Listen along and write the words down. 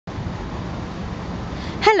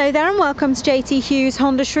Hello there and welcome to JT Hughes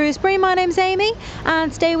Honda Shrewsbury. My name's Amy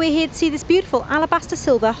and today we're here to see this beautiful alabaster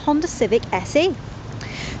silver Honda Civic SE.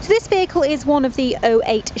 So this vehicle is one of the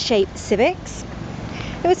 08 shape Civics.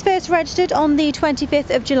 It was first registered on the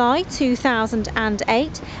 25th of July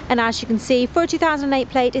 2008 and as you can see for a 2008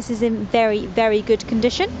 plate this is in very good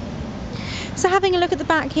condition. So having a look at the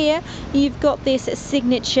back here, you've got this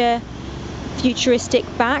signature futuristic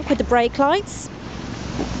back with the brake lights.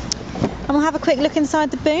 And we'll have a quick look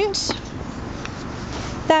inside the boot.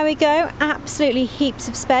 There we go, absolutely heaps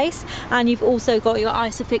of space, and you've also got your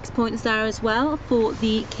ISOFIX points there as well for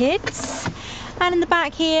the kids. And in the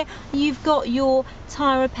back here you've got your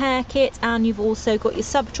tyre repair kit, and you've also got your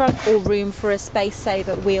sub trunk or room for a space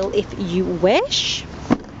saver wheel if you wish.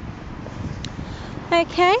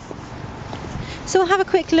 Okay, so we'll have a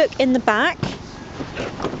quick look in the back.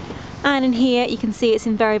 And in here you can see it's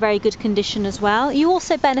in very good condition as well. You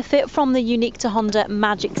also benefit from the unique to Honda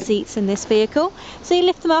magic seats in this vehicle. So you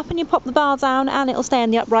lift them up and you pop the bar down and it'll stay in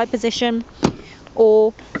the upright position,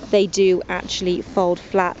 or they do actually fold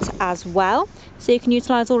flat as well. So you can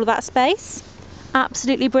utilise all of that space.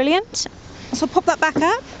 Absolutely brilliant. So I'll pop that back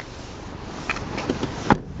up.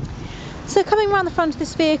 So coming around the front of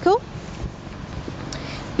this vehicle,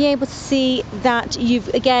 be able to see that you've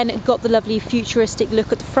again got the lovely futuristic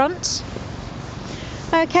look at the front.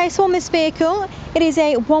 Okay, so on this vehicle it is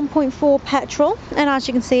a 1.4 petrol, and as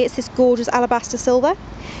you can see it's this gorgeous alabaster silver.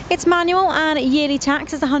 It's manual and yearly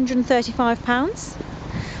tax is £135. I'll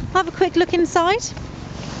have a quick look inside.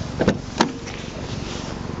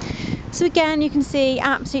 So again you can see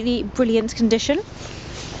absolutely brilliant condition.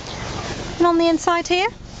 And on the inside here,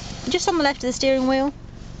 just on the left of the steering wheel,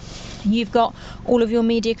 you've got all of your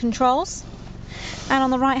media controls, and on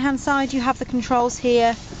the right hand side you have the controls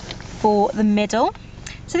here for the middle.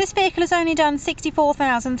 So this vehicle has only done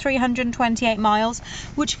 64,328 miles,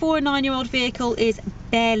 which for a 9-year-old vehicle is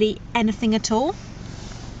barely anything at all.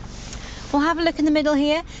 We'll have a look in the middle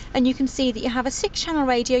here and you can see that you have a 6-channel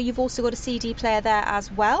radio. You've also got a CD player there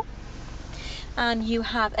as well, and you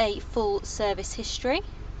have a full service history.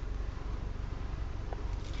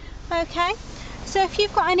 Okay, so if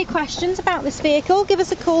you've got any questions about this vehicle, give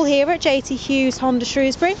us a call here at JT Hughes Honda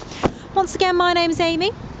Shrewsbury. Once again, my name's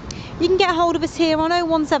Amy. You can get hold of us here on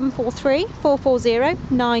 01743 440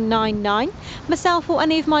 999. Myself or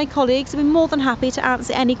any of my colleagues will be more than happy to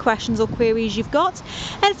answer any questions or queries you've got.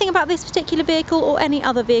 Anything about this particular vehicle or any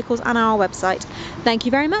other vehicles on our website. Thank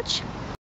you very much.